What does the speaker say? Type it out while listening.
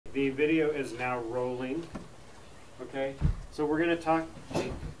The video is now rolling. Okay? So we're going to talk.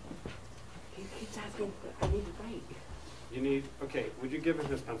 He keeps asking, I need to write. You need, okay, would you give him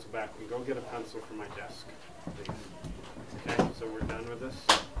his pencil back and go get a pencil from my desk, please? Okay, so we're done with this?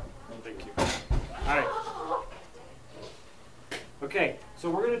 Thank you. All right. Okay, so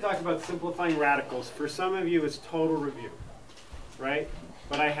we're going to talk about simplifying radicals. For some of you, it's total review, right?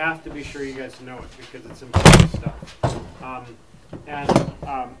 But I have to be sure you guys know it because it's important stuff.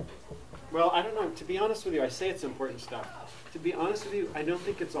 Well, I don't know. To be honest with you, I say it's important stuff. To be honest with you, I don't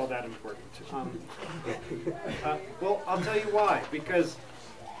think it's all that important. Well, I'll tell you why. Because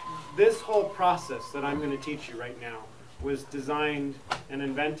this whole process that I'm going to teach you right now was designed and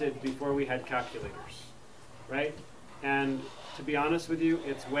invented before we had calculators, right? And to be honest with you,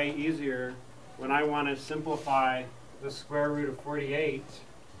 it's way easier when I want to simplify the square root of 48.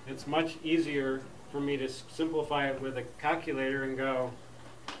 It's much easier for me to simplify it with a calculator and go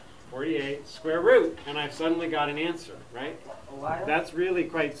 48 square root, and I've suddenly got an answer, right? That's really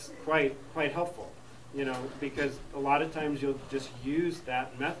quite helpful, you know, because a lot of times you'll just use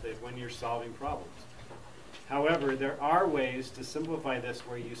that method when you're solving problems. However, there are ways to simplify this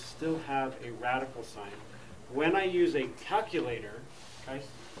where you still have a radical sign. When I use a calculator, guys,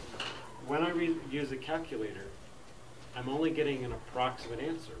 use a calculator, I'm only getting an approximate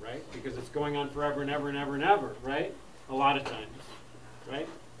answer, right? Because it's going on forever and ever and ever and ever, right? A lot of times, right?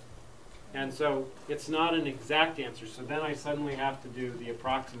 And so it's not an exact answer. So then I suddenly have to do the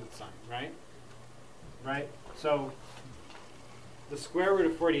approximate sign, right? Right? So the square root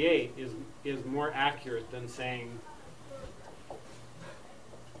of 48 is more accurate than saying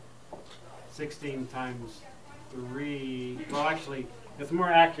 16 times 3. Well, actually, it's more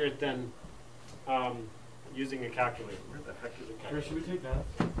accurate than using a calculator. Where the heck is a calculator? Should we take that?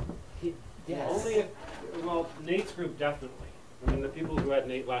 Yes. Only if, well, Nate's group definitely. I mean, the people who had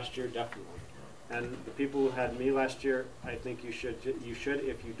Nate last year definitely. And the people who had me last year, I think you should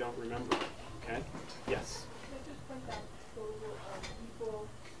if you don't remember. Okay? Yes? Can I just point out those equal,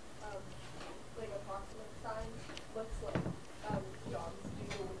 like approximate signs looks like John's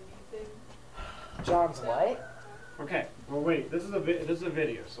do the thing. John's what? Okay. Well, wait. This is a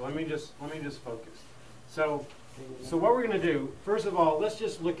video, so let me just focus. So what we're going to do, first of all, let's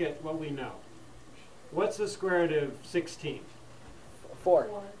just look at what we know. What's the square root of 16? 4.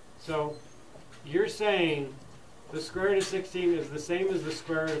 So you're saying the square root of 16 is the same as the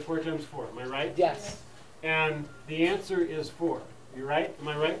square root of 4 times 4. Am I right? Yes. And the answer is 4. You right? Am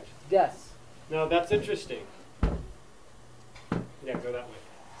I right? Yes. Now that's interesting. Yeah, go that way.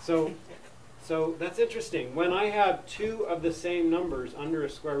 So that's interesting. When I have two of the same numbers under a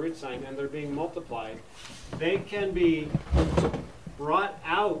square root sign and they're being multiplied, they can be brought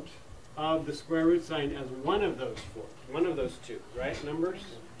out of the square root sign as one of those two, right? Numbers,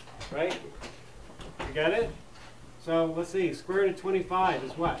 right? You got it? So let's see, square root of 25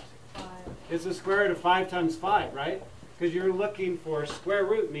 is what? 5. It's the square root of 5 times 5, right? Because you're looking for square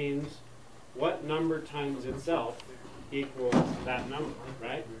root means what number times itself equals that number,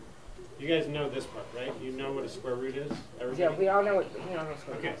 right? You guys know this part, right? You know what a square root is? Everybody? Yeah, we all know what square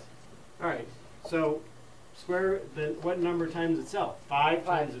root Okay. is. All right. So what number times itself? 5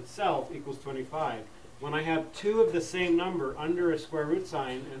 times itself equals 25. When I have two of the same number under a square root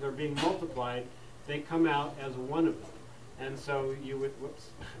sign and they're being multiplied, they come out as one of them. And so you would,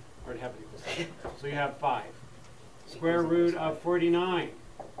 whoops, I already have it equals 7. So you have 5. Square root of 49.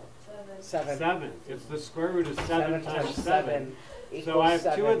 7. 7. It's the square root of 7 times 7. equals So I have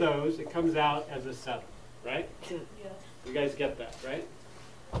 7. two of those. It comes out as a 7, right? Yes. You guys get that, right?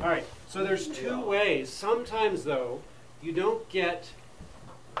 All right. So there's two ways. Sometimes, though, you don't get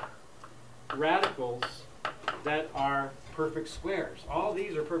radicals that are perfect squares. All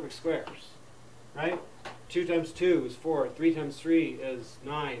these are perfect squares, right? 2 times 2 is 4. 3 times 3 is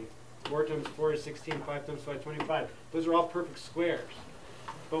 9. 4 times 4 is 16. 5 times 5 is 25. Those are all perfect squares.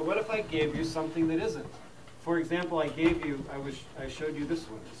 But what if I gave you something that isn't? For example, I showed you this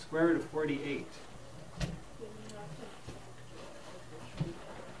one, the square root of 48.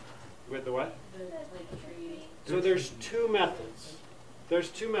 With the what? So there's two methods.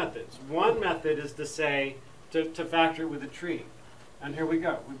 One method is to say, to factor it with a tree. And here we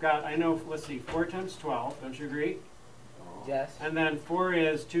go. We've got, let's see, 4 times 12, don't you agree? Yes. And then 4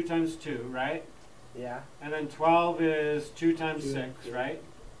 is 2 times 2, right? Yeah. And then 12 is 2 times 6, right?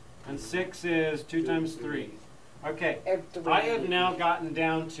 And 6 is 2 times 3. Okay, I have now gotten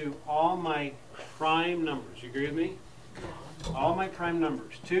down to all my prime numbers. You agree with me? All my prime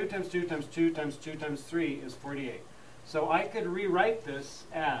numbers. 2 times 2 times 2 times 2 times 3 is 48. So I could rewrite this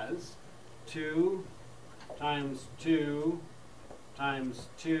as 2 times 2 times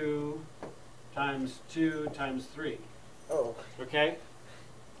 2 times 2 times 3. Oh. Okay?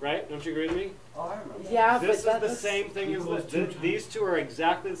 Right? Don't you agree with me? Oh, I remember. Yeah, This but is the that's same thing as equals this. 2 times. These two are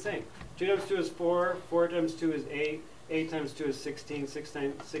exactly the same. 2 times 2 is 4. 4 times 2 is 8. 8 times 2 is 16.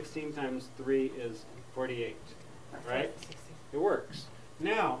 16 times 3 is 48. Right? It works.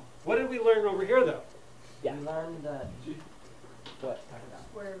 Now, what did we learn over here, though? Yeah. We learned that. What?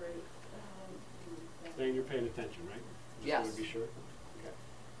 Square root. Saying you're paying attention, right? Just Yes. want to be sure. Okay.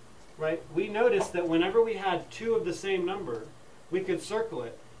 Right? We noticed that whenever we had two of the same number, we could circle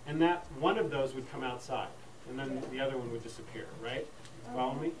it, and that one of those would come outside, and then the other one would disappear, right?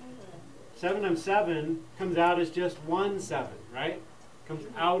 Follow me? 7 times 7 comes out as just 1 7, right? Comes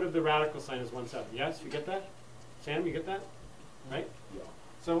out of the radical sign as 1 7. Yes, you get that? Sam, you get that? Right?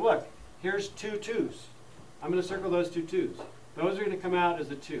 So look, here's 2 2's. I'm going to circle those 2 2's. Those are going to come out as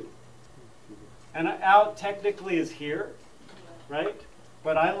a 2. And out technically is here, right?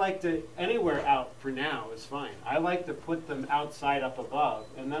 But I like to, anywhere out for now is fine. I like to put them outside up above,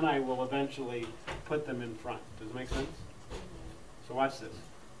 and then I will eventually put them in front. Does it make sense? So watch this.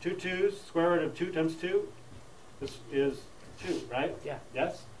 2 2's, square root of 2 times 2, this is 2, right? Yeah.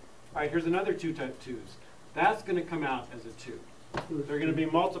 Yes? All right, here's another 2 times 2's. That's going to come out as a 2. They're going to be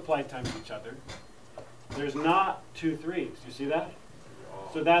multiplied times each other. There's not 2 3's. You see that?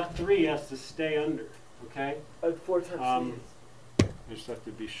 So that 3 has to stay under, okay? 4 times I just have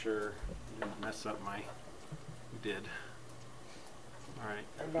to be sure I didn't mess up my, did. All right.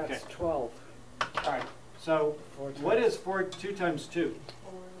 and that's Okay. 12. All right. So 4 what times is 2 times 2?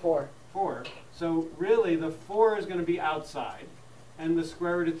 4. 4. So really the 4 is going to be outside, and the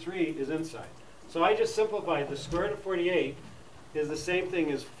square root of 3 is inside. So I just simplified. The square root of 48 is the same thing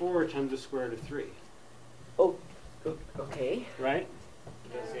as 4 times the square root of 3, Oh, okay. right?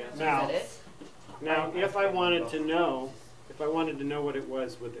 Is Now, that it? now, if I wanted to know what it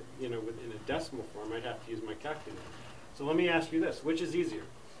was with, within a decimal form, I'd have to use my calculator. So let me ask you this: which is easier,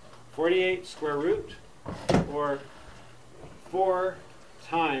 48 square root, or 4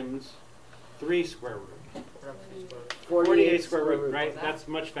 times 3 square root? 48 square root, right? That's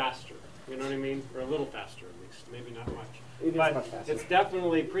much faster. You know what I mean? Or a little faster, at least. Maybe not much. It is But much faster. it's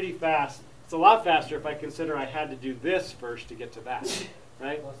definitely pretty fast. It's a lot faster if I consider I had to do this first to get to that,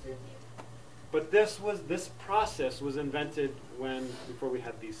 right? But this process was invented before we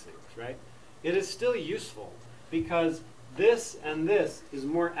had these things, right? It is still useful because this and this is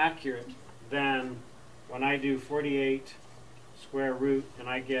more accurate than when I do 48 square root and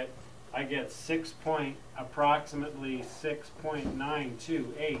I get approximately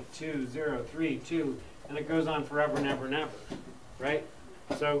 6.9282032, and it goes on forever and ever and ever, right?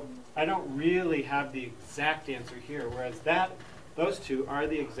 So I don't really have the exact answer here, whereas those two are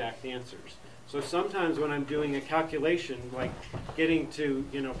the exact answers. So sometimes when I'm doing a calculation, like getting to,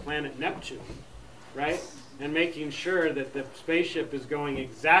 planet Neptune, right? And making sure that the spaceship is going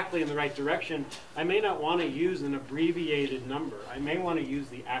exactly in the right direction, I may not want to use an abbreviated number. I may want to use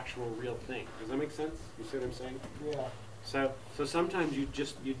the actual real thing. Does that make sense? You see what I'm saying? Yeah. So sometimes you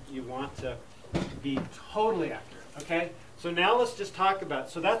want to be totally accurate, okay? So now let's just talk about,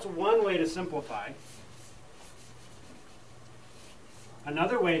 so that's one way to simplify.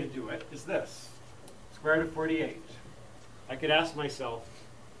 Another way to do it is this, square root of 48. I could ask myself,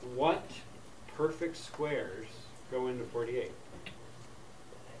 what perfect squares go into 48?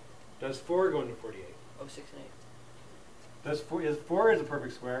 Does 4 go into 48? Oh, 6 and 8. Does 4 is a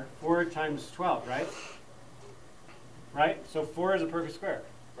perfect square? 4 times 12, right? Right? So 4 is a perfect square,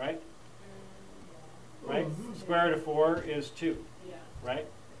 right? Right? Square root of 4 is 2, right?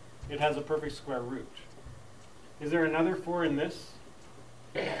 It has a perfect square root. Is there another 4 in this?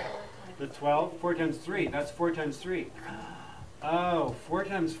 The 12? 4 times 3. That's 4 times 3. Oh, 4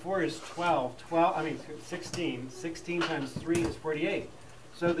 times 4 is 12. 16. 16 times 3 is 48.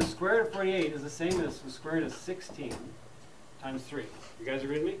 So the square root of 48 is the same as the square root of 16 times 3. You guys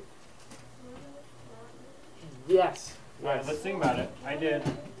agree with me? Yes. All right, let's think about it. I did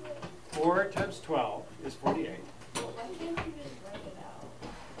 4 times 12 is 48. Why can't you just write it out?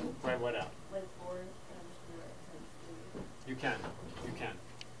 Write what out? Like 4 times 4 times You can. You can.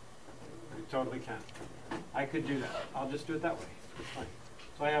 You totally can. I could do that. I'll just do it that way. It's fine.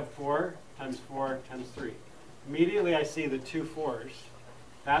 So I have 4 times 4 times 3. Immediately I see the 2 4's.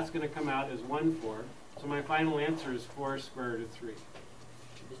 That's going to come out as 1 4. So my final answer is 4 square root of 3. You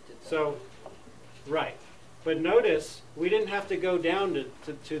just did that. So, right. But notice, we didn't have to go down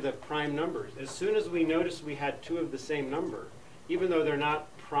to the prime numbers. As soon as we noticed we had 2 of the same number, even though they're not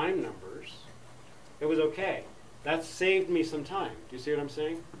prime numbers, it was okay. That saved me some time. Do you see what I'm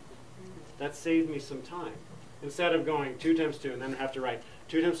saying? That saved me some time. instead of going 2 times 2 and then have to write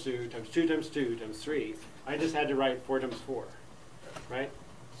 2 times 2 times 2 times 2 times 3, I just had to write 4 times 4, right?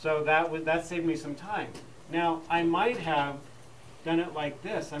 So that saved me some time. Now, I might have done it like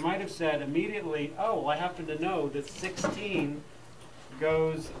this. I might have said immediately, oh, well, I happen to know that 16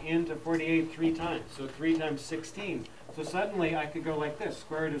 goes into 48 3 times. So 3 times 16. So suddenly I could go like this,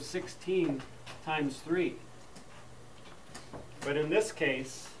 square root of 16 times 3. But in this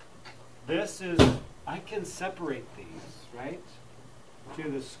case, I can separate these, right, to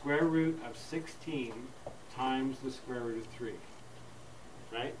the square root of 16 times the square root of 3.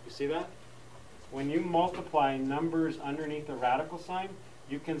 Right? You see that? When you multiply numbers underneath a radical sign,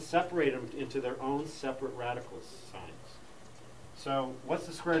 you can separate them into their own separate radical signs. So what's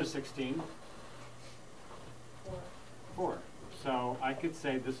the square root of 16? 4. So I could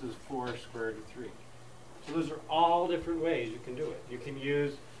say this is 4 square root of 3. So those are all different ways you can do it. You can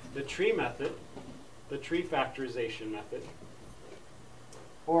use the tree method, the tree factorization method,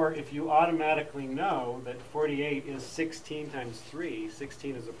 or if you automatically know that 48 is 16 times 3,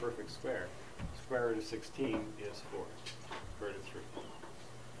 16 is a perfect square. Square root of 16 is 4, square root of 3.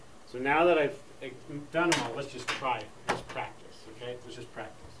 So now that I've done them all, let's just try, let's practice, okay? Let's just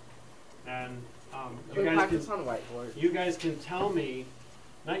practice. And We practice on whiteboard. you guys can tell me,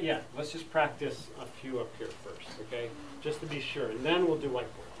 not yet, let's just practice a few up here first, okay? Just to be sure, and then we'll do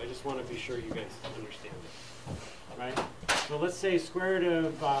whiteboards. I just want to be sure you guys understand it, right? So let's say square root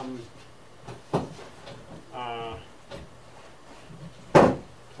of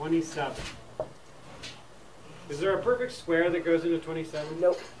 27. Is there a perfect square that goes into 27?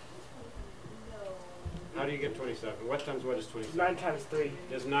 Nope. No. How do you get 27? What times what is 27? 9 times 3.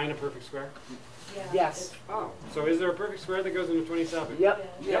 Is 9 a perfect square? Yeah. Yes. Oh, so is there a perfect square that goes into 27?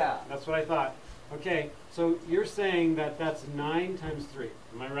 Yep. Yeah. That's what I thought. Okay, so you're saying that that's 9 times 3.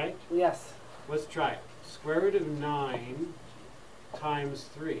 Am I right? Yes. Let's try it. Square root of 9 times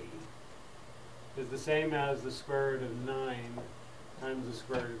 3 is the same as the square root of 9 times the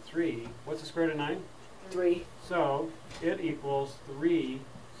square root of 3. What's the square root of 9? 3. So it equals 3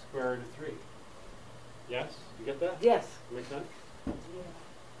 square root of 3. Yes? You get that? Yes. Make sense?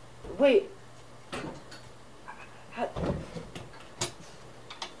 Wait. How,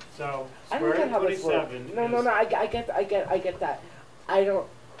 So I square don't root get of how this works. 27 No, is no, no. I get that. I don't.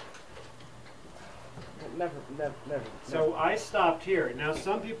 Never. So I stopped here. Now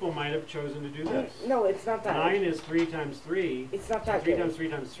some people might have chosen to do this. No, it's not that. 9 is 3 times 3. It's not So that 3 good. times 3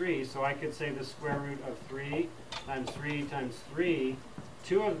 times 3. So I could say the square root of 3 times 3 times 3.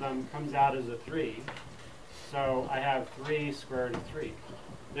 2 of them comes out as a 3. So I have 3 square root of 3.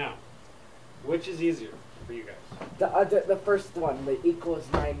 Now, which is easier for you guys? The first one, the equals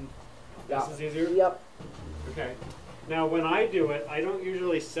 9. This is easier? Yep. Okay. Now when I do it, I don't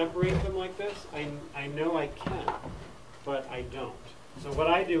usually separate them like this. I know I can, but I don't. So what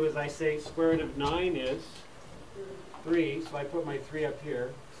I do is I say square root of 9 is 3, so I put my 3 up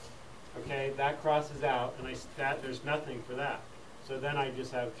here. Okay, that crosses out, and there's nothing for that. So then I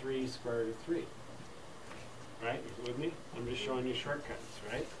just have 3 square root of 3. Right? You with me? I'm just showing you shortcuts,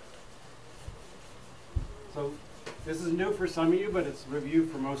 right? So this is new for some of you, but it's review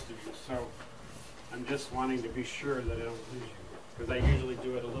for most of you. So I'm just wanting to be sure that I don't lose you, because I usually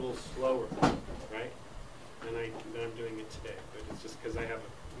do it a little slower, right? Than I'm doing it today. But it's just because I have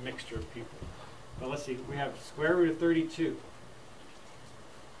a mixture of people. But let's see, we have square root of 32.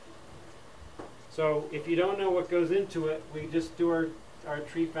 So if you don't know what goes into it, we just do our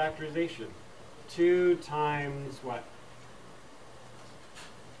tree factorization. 2 times what?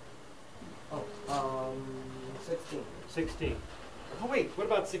 16. 16. Oh wait, what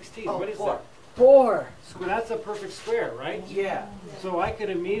about 16? Oh, what is 4. that? 4. That's a perfect square, right? Yeah. So I could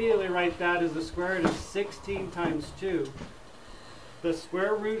immediately write that as the square root of 16 times 2. The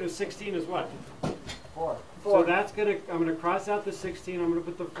square root of 16 is what? 4. So that's I'm gonna cross out the 16, I'm gonna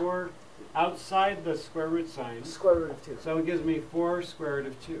put the 4 outside the square root sign. Square root of 2. So it gives me 4 square root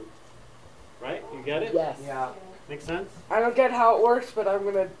of 2. Right? You get it? Yes. Yeah. Make sense? I don't get how it works, but I'm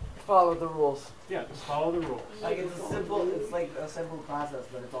gonna follow the rules. Yeah, just follow the rules. Like it's like a simple process,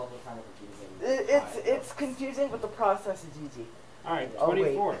 but it's also kind of confusing. It's confusing, but the process is easy. Alright, Oh, wait.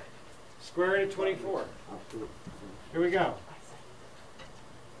 24. Square root of 24. Here we go.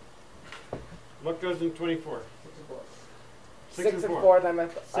 What goes in 24? 6 and 4, then I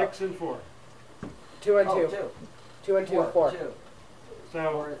 6 and 4. 2 and 2. Oh, 2. 2 and 2 and 4. 2.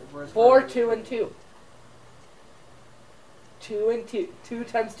 So 4, 2 and 2. 2 and 2. 2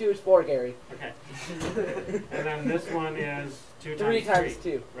 times 2 is 4, Gary. okay. And then this one is 2 3 times times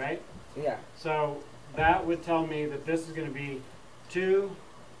 3, 2. right? Yeah. So that would tell me that this is going to be 2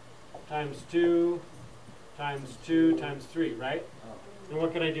 times 2 times 2 times 3, right? And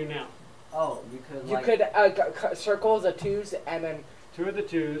what could I do now? Oh, you could You like. could circle the 2's and then 2 of the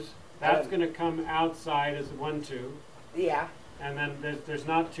 2's, that's going to come outside as 1, 2. yeah. And then there's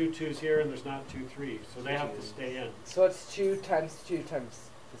not 2 2's here and there's not 2 3's, so they have to stay in. So it's 2 times 2 times.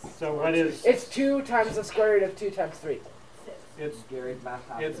 So what is, It's 2 times the square root of 2 times 3. it's Gary's math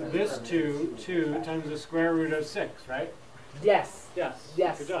class. it's this 2 times the square root of 6, right? Yes. Yes.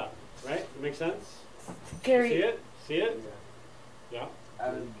 Yes. Good job. Right? That makes sense? Gary. See it? See it? Yeah. I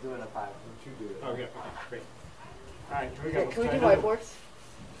was doing a 5. Oh, good. Okay, great. All right, here we go. Okay, Let's can we try do another one. whiteboards?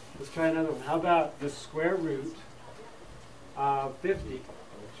 Let's try another one. How about the square root of 50?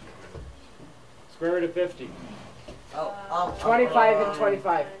 Square root of 50. Oh, 25 and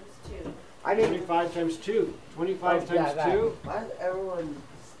 25. I mean, 25 times 2. 25 Oh, yeah, times that. 2. Why is everyone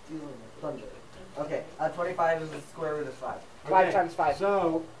stealing the thunder? Okay, 25 is the square root of 5. 5 Okay, times 5.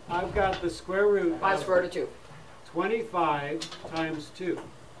 So I've got the square root 5 of square root of 2. 25 times 2.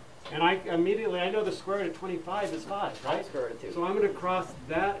 And I know the square root of 25 is 5, 5 right? square root of 2. So I'm going to cross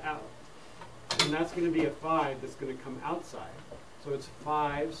that out. And that's going to be a 5 that's going to come outside. So it's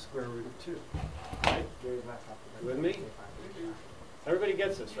 5 square root of 2. Right? Gary's math class. You with me? Everybody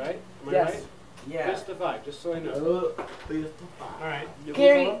gets this, right? Am I Yes. right? Yeah. Just a 5, just so I know. All right.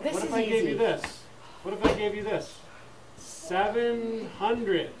 Gary, What this if is I gave you easy. this? What if I gave you this?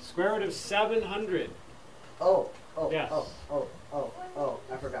 700. Square root of 700. Oh, Yes.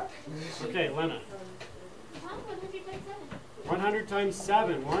 I forgot. Okay, Lena. 100 times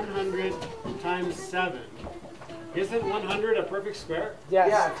 7. 100 times 7. Isn't 100 a perfect square? Yes,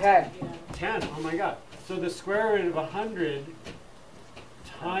 Yeah. 10. 10. Oh my god. So the square root of 100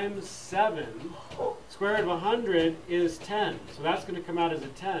 times 7. Square root of 100 is 10. So that's going to come out as a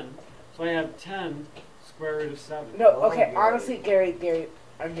 10. So I have 10 square root of 7. No, Oh, okay, Gary. honestly, Gary,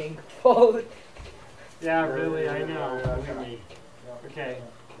 I'm being full. Yeah, really, I know. Believe me. Okay.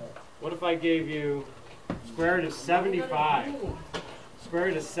 What if I gave you square root of 75? Square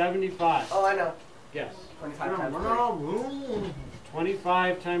root of 75. Oh, I know. Yes. 25 times 3.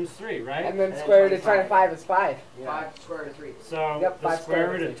 25 times 3, right? And then And square root of 25. 25 is 5. Yeah. 5 square root of 3. So Yep, the 5 square square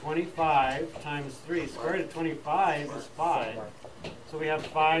root root of 25 times 3. Square root of 25 is 5. So we have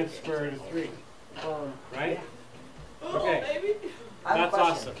 5 square root of 3, right? Okay, I have that's a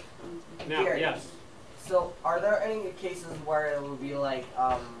question. awesome. Now, Gary. yes. So, are there any cases where it would be like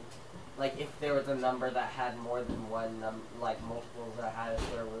if there was a number that had more than one like multiples that had a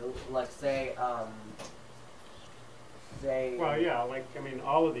square root? Like say, Well, yeah, like, I mean,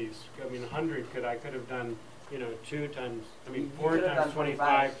 all of these, I mean, 100 I could have done, 2 times, You 4 could have times done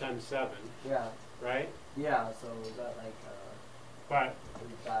 25 times 7, yeah, right? yeah. So is that like But,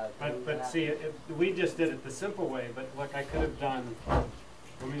 is that but see, we just did it the simple way, but look, I could have done,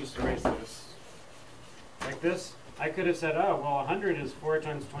 let me just erase this. Like this, I could have said, oh, well, 100 is 4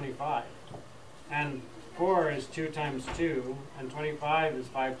 times 25, and 4 is 2 times 2, and 25 is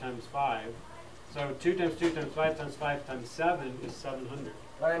 5 times 5. So 2 times 2 times 5 times 5 times 7 is 700.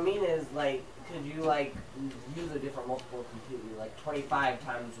 What I mean is like, could you like use a different multiple completely? Like 25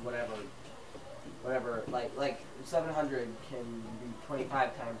 times whatever. Like 700 can be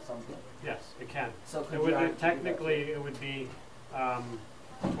 25 times something. Yes, it can. So could It you would, actually do that technically, too? it would be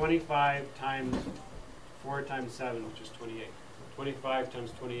 25 times 4 times 7, which is 28. 25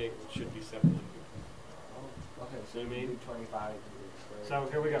 times 28, which should be 700. Oh, okay, so See what I you mean? do 25 to the square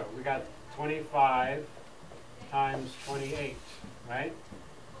So here we go. We got 25 times 28, right?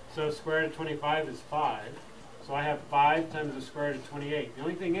 So square root of 25 is 5. So I have 5 times the square root of 28. The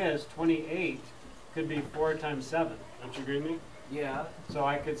only thing is, 28 could be 4 times 7. Don't you agree with me? Yeah. So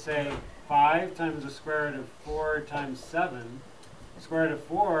I could say 5 times the square root of 4 times 7. Square root of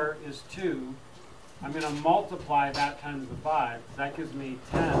 4 is 2. I'm going to multiply that times the 5. That gives me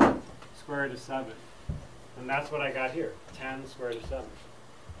 10 square root of 7. And that's what I got here, 10 square root of 7.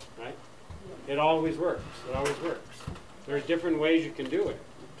 Right? It always works. It always works. There's different ways you can do it.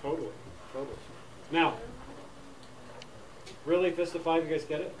 Totally. Totally. Now, really, fist of 5, you guys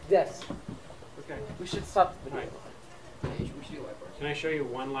get it? Yes. Okay. We should stop the All video. right. We should do whiteboards. Can I show you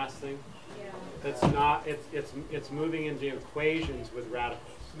one last thing? Yeah. That's not, it's moving into equations with radicals.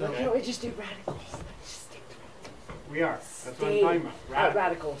 Why Okay? can't we just do radicals? Just stick to We are. That's what I'm Stay talking about. at Radicals.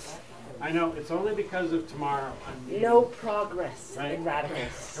 radicals. I know, it's only because of tomorrow. I'm meeting. No progress Right. in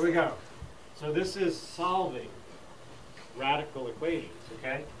radicals. Here we go. So this is solving radical equations,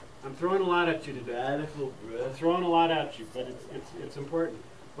 okay? I'm throwing a lot at you today. Radical I'm breath. throwing a lot at you, but it's important.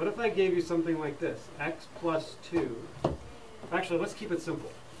 What if I gave you something like this? X plus 2. Actually, let's keep it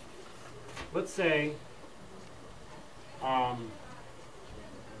simple. Let's say,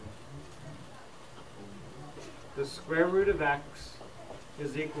 the square root of x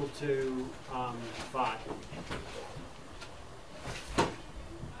is equal to 5.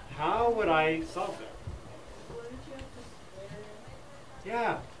 How would I solve that? Wouldn't you have to square it?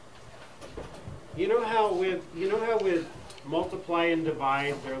 Yeah. You know how with multiply and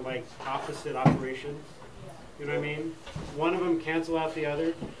divide they're like opposite operations? You know what I mean? One of them cancel out the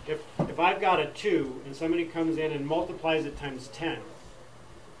other. If I've got a 2 and somebody comes in and multiplies it times 10,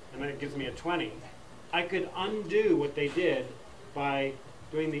 and then it gives me a 20, I could undo what they did by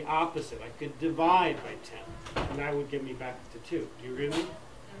doing the opposite. I could divide by 10, and that would give me back to 2. Do you agree with me?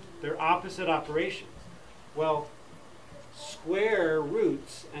 They're opposite operations. Well, square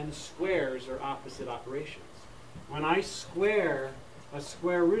roots and squares are opposite operations. When I square a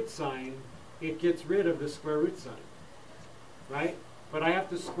square root sign, it gets rid of the square root sign, right? But I have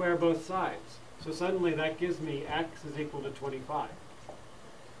to square both sides. So suddenly that gives me x is equal to 25.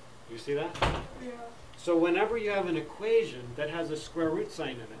 You see that? Yeah. So whenever you have an equation that has a square root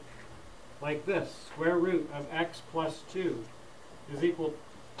sign in it, like this, square root of x plus 2 is equal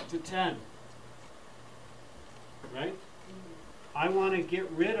to 10, right? I want to get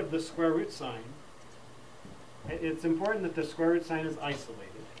rid of the square root sign. It's important that the square root sign is isolated.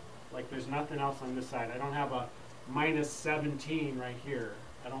 Like there's nothing else on this side. I don't have a minus 17 right here.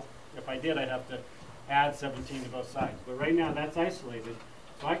 If I did, I'd have to add 17 to both sides. But right now that's isolated.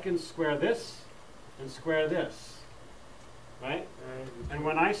 So I can square this and square this, right? And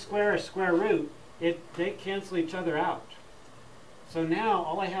when I square a square root, they cancel each other out. So now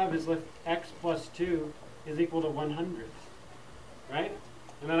all I have is x plus 2 is equal to 100, right?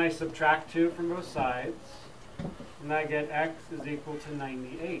 And then I subtract 2 from both sides, and I get x is equal to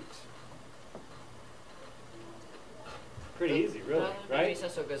 98. Pretty easy, really, right?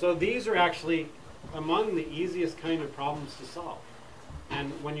 So good. So these are actually among the easiest kind of problems to solve.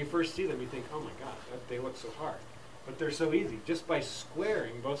 And when you first see them, you think, oh my God, they look so hard. But they're so easy. Just by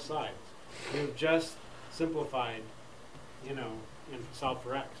squaring both sides, you've just simplified, and solved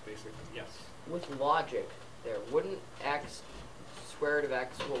for x, basically. Yes? With logic, there wouldn't x square root of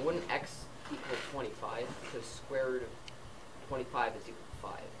x. Well, wouldn't x equal 25? Because square root of 25 is equal to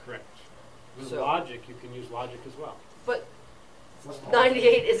 5. Correct. With So- logic, you can use logic as well. But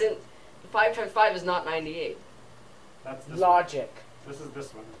 98 isn't. 5 times 5 is not 98. That's this Logic. one. This is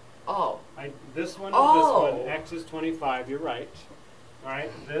this one. Oh. This one Oh. and this one. X is 25. You're right. All right.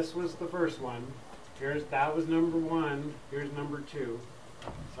 This was the first one. That was number 1. Here's number 2.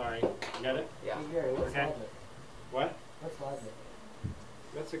 Sorry. You got it? Yeah. Hey, Gary, what's Okay. logic? What? What's logic?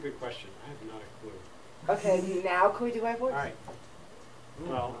 That's a good question. I have not a clue. Okay, now can we do whiteboards? All right.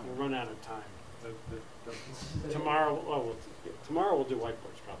 Well, we'll run out of time. Tomorrow we'll do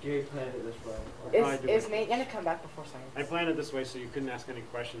whiteboards probably. Gary planned it this way. I do Is it. Nate gonna come back before science? I planned it this way so you couldn't ask any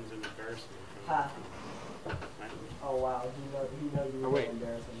questions and embarrass me. Ha. Right. Oh wow, he knows you Oh, were wait.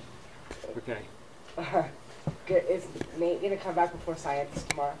 embarrassing. Okay. Good. Is Nate gonna come back before science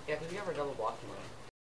tomorrow? Yeah, because we have our double block tomorrow.